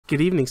Good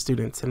evening,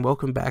 students, and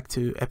welcome back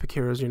to Epic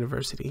Heroes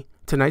University.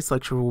 Tonight's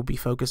lecture will be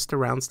focused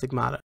around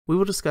stigmata. We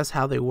will discuss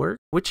how they work,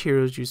 which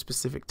heroes use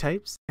specific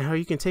types, and how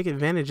you can take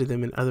advantage of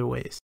them in other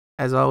ways.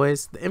 As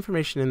always, the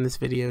information in this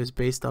video is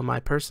based on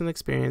my personal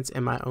experience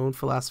and my own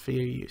philosophy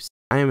of use.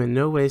 I am in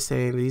no way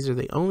saying these are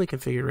the only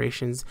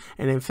configurations,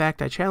 and in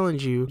fact I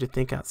challenge you to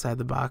think outside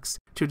the box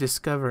to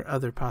discover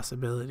other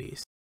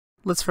possibilities.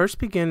 Let's first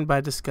begin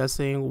by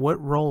discussing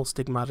what role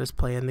stigmatas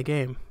play in the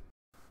game.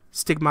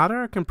 Stigmata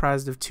are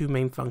comprised of two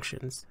main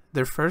functions.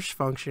 Their first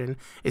function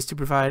is to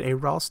provide a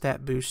raw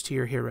stat boost to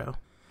your hero.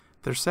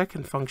 Their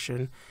second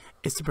function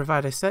is to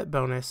provide a set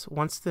bonus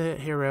once the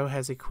hero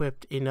has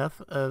equipped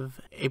enough of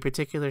a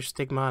particular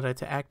stigmata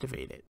to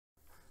activate it.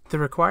 The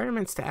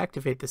requirements to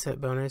activate the set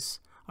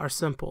bonus are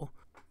simple.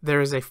 There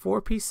is a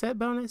 4-piece set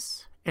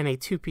bonus and a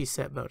 2-piece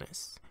set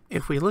bonus.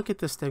 If we look at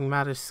the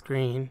stigmata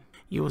screen,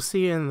 you will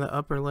see in the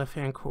upper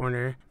left-hand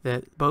corner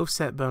that both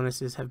set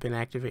bonuses have been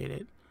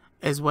activated.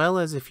 As well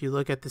as if you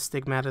look at the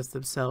stigmatas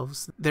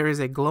themselves, there is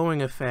a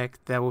glowing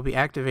effect that will be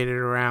activated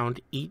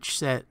around each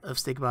set of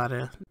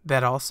stigmata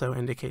that also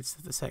indicates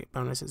that the set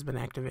bonus has been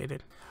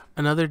activated.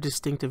 Another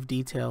distinctive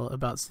detail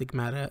about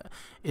stigmata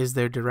is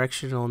their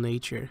directional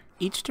nature.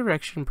 Each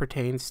direction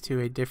pertains to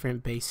a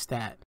different base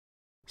stat.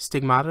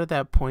 Stigmata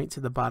that point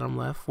to the bottom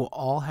left will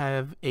all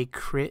have a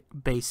crit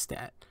base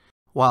stat,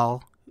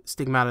 while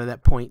stigmata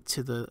that point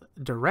to the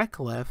direct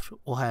left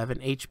will have an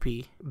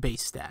HP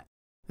base stat.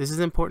 This is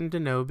important to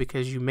know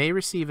because you may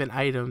receive an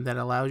item that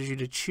allows you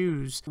to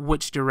choose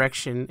which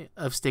direction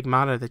of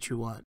stigmata that you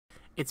want.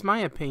 It's my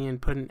opinion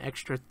putting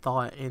extra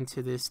thought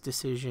into this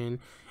decision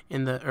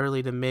in the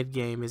early to mid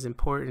game is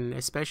important,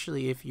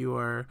 especially if you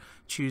are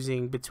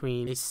choosing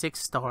between a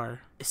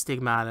 6-star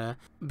stigmata,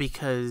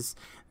 because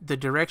the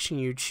direction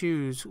you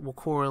choose will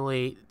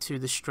correlate to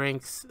the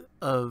strengths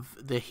of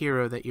the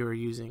hero that you are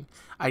using.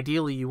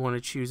 Ideally, you want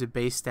to choose a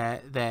base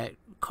stat that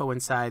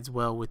coincides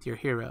well with your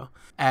hero,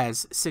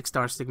 as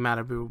 6-star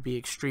stigmata will be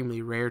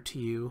extremely rare to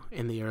you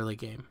in the early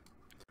game.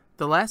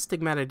 The last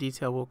stigmata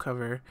detail we'll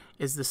cover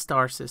is the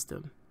star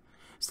system.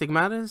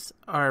 Stigmatas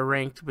are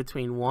ranked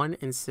between 1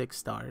 and 6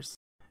 stars.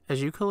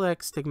 As you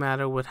collect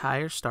stigmata with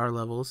higher star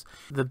levels,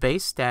 the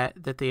base stat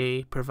that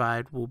they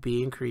provide will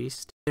be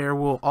increased. There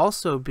will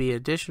also be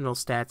additional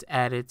stats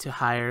added to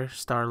higher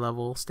star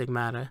level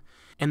stigmata,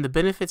 and the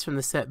benefits from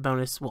the set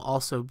bonus will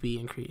also be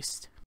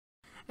increased.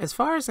 As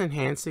far as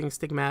enhancing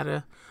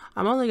stigmata,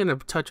 I'm only going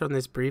to touch on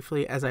this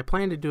briefly as I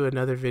plan to do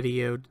another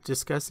video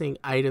discussing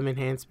item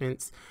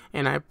enhancements,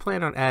 and I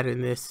plan on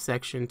adding this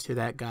section to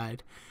that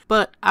guide.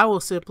 But I will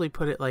simply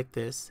put it like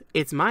this.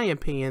 It's my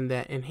opinion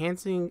that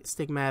enhancing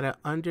stigmata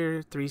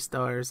under 3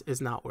 stars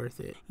is not worth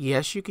it.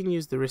 Yes, you can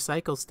use the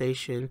recycle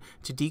station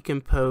to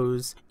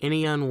decompose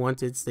any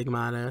unwanted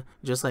stigmata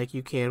just like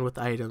you can with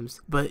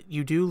items, but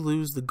you do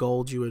lose the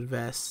gold you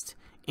invest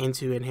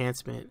into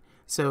enhancement.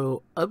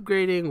 So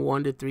upgrading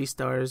 1 to 3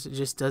 stars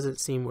just doesn't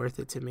seem worth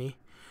it to me.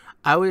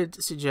 I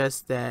would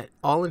suggest that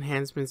all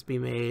enhancements be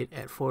made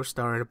at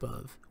 4-star and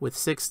above, with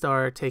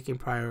 6-star taking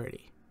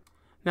priority.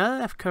 Now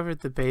that I've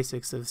covered the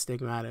basics of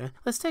stigmata,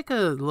 let's take a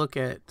look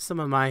at some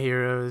of my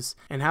heroes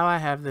and how I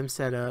have them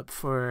set up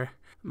for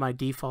my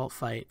default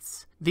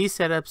fights. These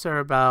setups are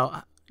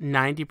about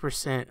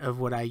 90% of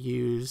what I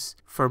use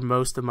for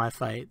most of my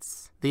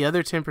fights. The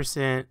other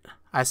 10%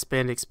 I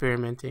spend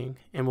experimenting,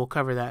 and we'll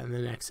cover that in the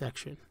next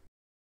section.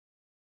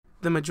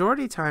 The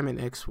majority time in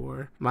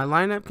X-War, my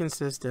lineup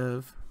consists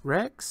of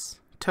Rex,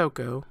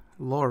 Toko,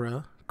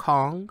 Laura,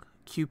 Kong,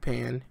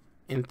 Q-Pan,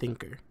 and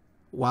Thinker.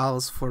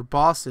 Whilst for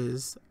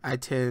bosses, I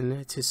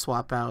tend to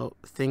swap out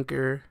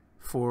Thinker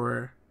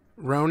for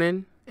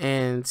Ronin,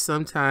 and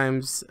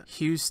sometimes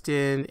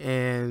Houston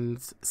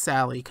and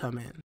Sally come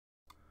in.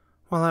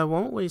 While I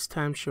won't waste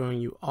time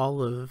showing you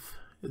all of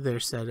their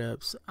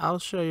setups, I'll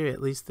show you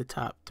at least the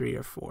top 3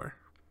 or 4.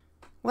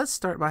 Let's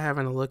start by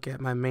having a look at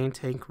my main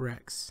tank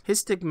Rex. His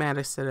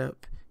stigmata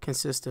setup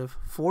consists of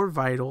 4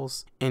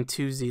 vitals and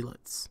 2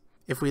 zealots.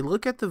 If we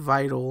look at the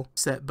vital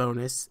set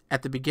bonus,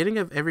 at the beginning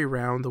of every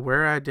round, the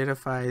wearer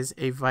identifies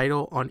a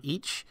vital on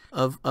each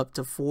of up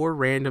to 4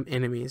 random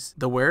enemies.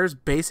 The wearer's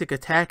basic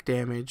attack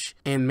damage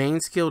and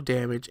main skill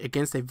damage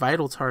against a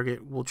vital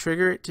target will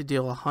trigger it to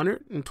deal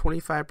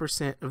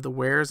 125% of the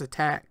wearer's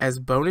attack as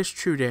bonus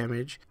true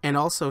damage, and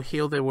also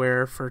heal the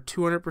wearer for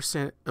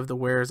 200% of the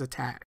wearer's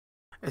attack.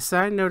 A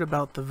side note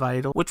about the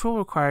vital, which will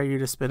require you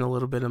to spend a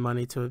little bit of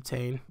money to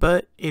obtain,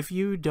 but if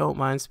you don't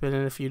mind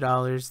spending a few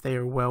dollars, they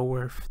are well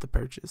worth the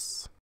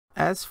purchase.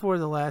 As for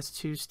the last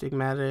 2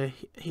 stigmata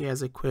he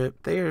has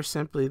equipped, they are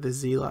simply the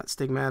Zealot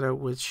stigmata,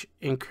 which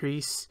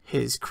increase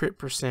his crit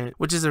percent,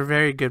 which is a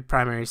very good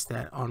primary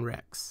stat on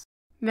Rex.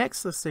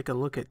 Next, let's take a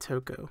look at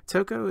Toko.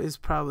 Toko is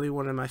probably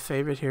one of my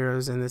favorite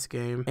heroes in this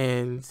game,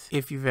 and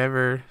if you've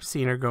ever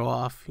seen her go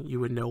off, you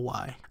would know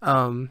why.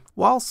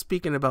 While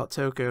speaking about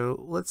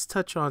Toko, let's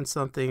touch on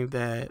something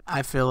that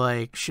I feel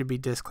like should be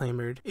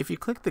disclaimered. If you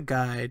click the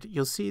guide,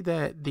 you'll see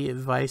that the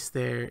advice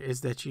there is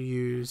that you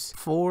use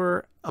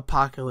 4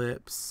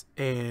 Apocalypse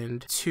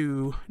and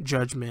 2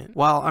 Judgment.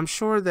 While I'm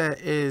sure that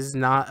is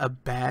not a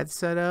bad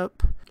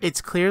setup,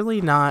 it's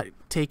clearly not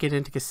taken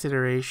into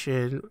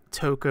consideration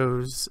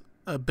Toko's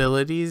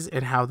abilities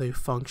and how they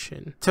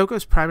function.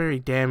 Toko's primary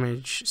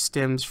damage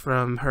stems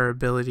from her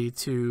ability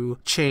to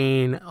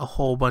chain a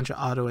whole bunch of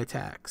auto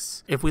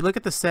attacks. If we look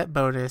at the set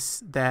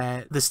bonus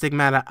that the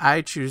stigmata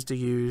I choose to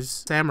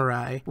use,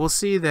 Samurai, we'll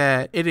see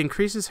that it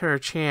increases her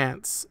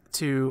chance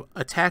to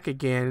attack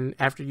again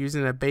after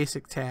using a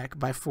basic attack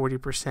by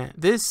 40%.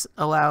 This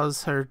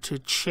allows her to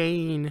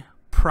chain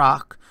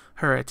proc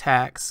her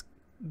attacks,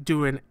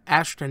 doing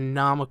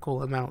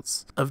astronomical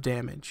amounts of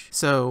damage.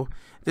 So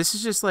this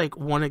is just like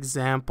one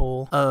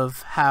example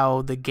of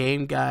how the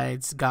game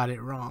guides got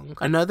it wrong.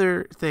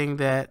 Another thing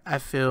that I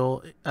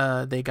feel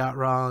they got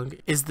wrong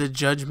is the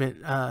Judgment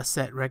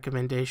set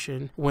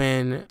recommendation.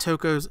 When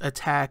Toko's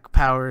attack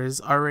power is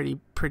already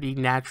pretty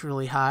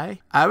naturally high,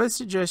 I would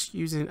suggest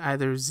using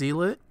either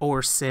Zealot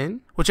or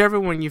Sin, whichever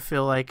one you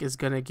feel like is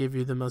going to give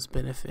you the most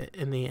benefit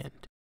in the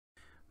end.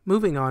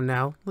 Moving on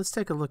now, let's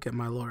take a look at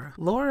my Laura.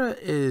 Laura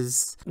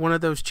is one of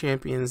those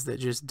champions that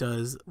just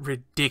does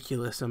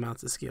ridiculous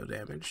amounts of skill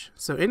damage.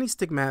 So any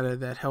stigmata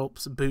that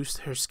helps boost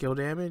her skill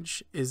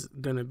damage is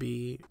going to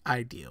be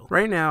ideal.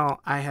 Right now,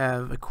 I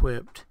have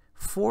equipped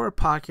 4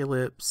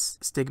 Apocalypse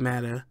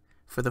stigmata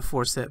for the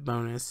 4 set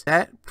bonus.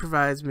 That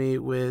provides me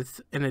with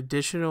an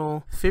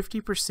additional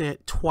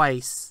 50%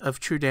 twice of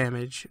true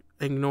damage,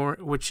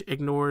 which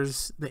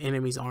ignores the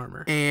enemy's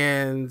armor.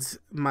 And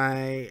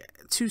my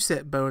 2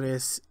 set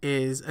bonus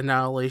is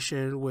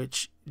Annihilation,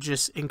 which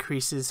just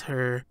increases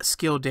her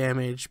skill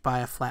damage by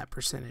a flat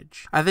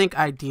percentage. I think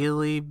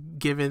ideally,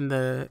 given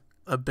the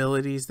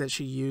abilities that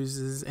she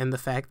uses and the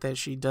fact that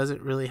she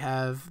doesn't really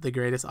have the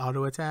greatest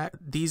auto attack,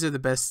 these are the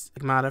best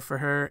stigmata for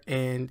her,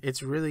 and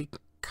it's really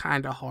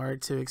kind of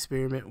hard to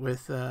experiment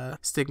with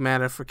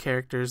stigmata for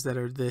characters that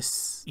are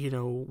this,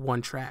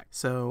 one track.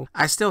 So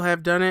I still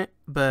have done it,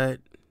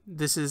 but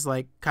this is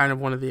like kind of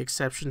one of the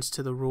exceptions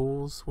to the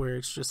rules where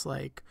it's just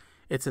like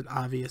it's an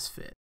obvious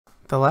fit.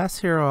 The last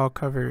hero I'll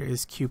cover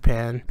is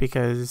Q-Pan,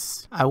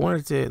 because I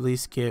wanted to at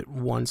least get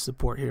one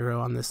support hero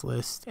on this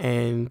list,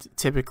 and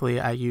typically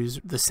I use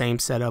the same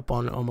setup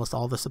on almost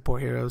all the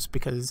support heroes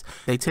because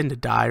they tend to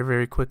die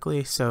very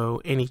quickly,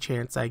 so any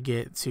chance I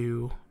get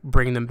to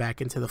bring them back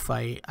into the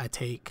fight, I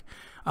take.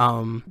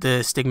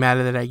 The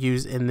stigmata that I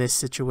use in this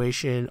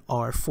situation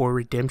are 4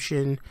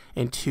 redemption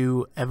and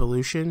 2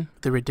 evolution.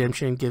 The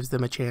redemption gives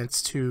them a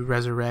chance to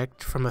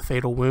resurrect from a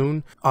fatal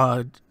wound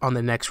on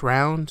the next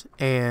round,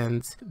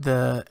 and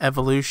the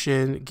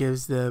evolution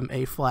gives them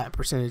a flat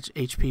percentage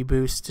HP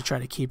boost to try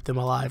to keep them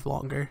alive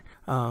longer.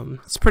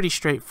 It's pretty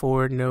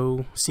straightforward,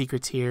 no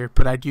secrets here,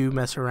 but I do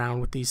mess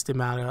around with these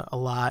stigmata a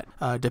lot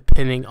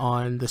depending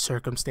on the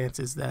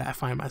circumstances that I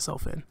find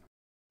myself in.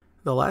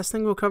 The last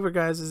thing we'll cover,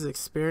 guys, is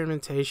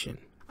experimentation.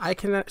 I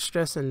cannot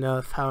stress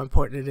enough how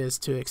important it is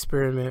to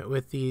experiment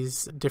with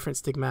these different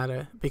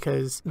stigmata,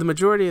 because the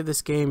majority of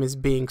this game is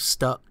being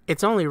stuck.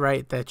 It's only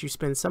right that you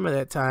spend some of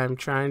that time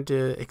trying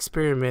to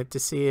experiment to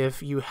see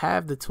if you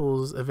have the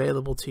tools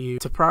available to you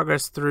to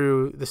progress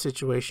through the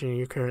situation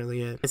you're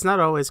currently in. It's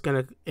not always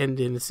going to end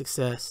in a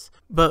success,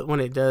 but when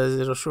it does,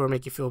 it'll sure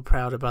make you feel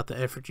proud about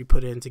the effort you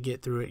put in to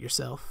get through it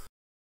yourself.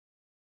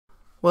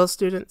 Well,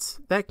 students,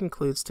 that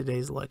concludes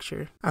today's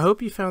lecture. I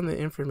hope you found the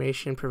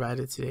information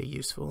provided today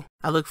useful.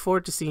 I look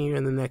forward to seeing you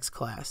in the next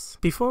class.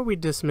 Before we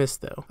dismiss,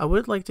 though, I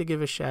would like to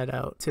give a shout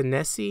out to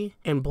Nessie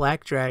and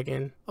Black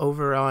Dragon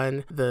over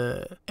on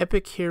the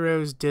Epic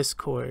Heroes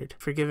Discord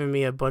for giving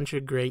me a bunch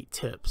of great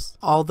tips.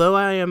 Although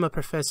I am a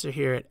professor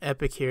here at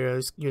Epic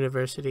Heroes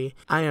University,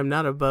 I am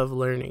not above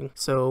learning,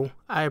 so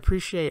I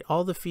appreciate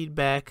all the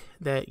feedback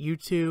that you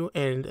two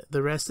and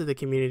the rest of the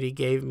community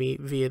gave me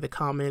via the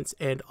comments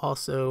and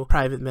also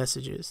private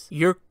messages.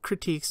 Your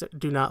critiques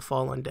do not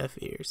fall on deaf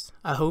ears.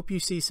 I hope you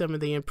see some of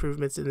the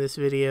improvements in this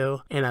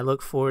video, and I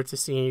look forward to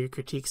seeing your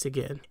critiques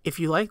again. If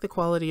you like the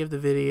quality of the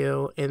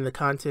video and the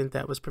content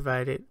that was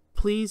provided,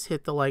 please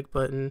hit the like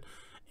button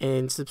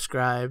and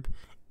subscribe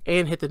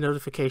and hit the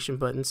notification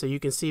button so you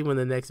can see when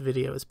the next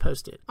video is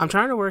posted. I'm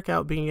trying to work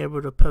out being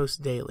able to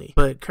post daily,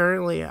 but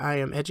currently I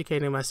am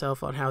educating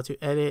myself on how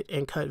to edit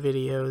and cut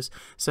videos,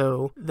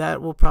 so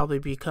that will probably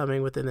be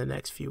coming within the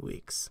next few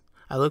weeks.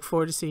 I look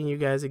forward to seeing you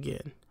guys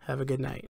again. Have a good night.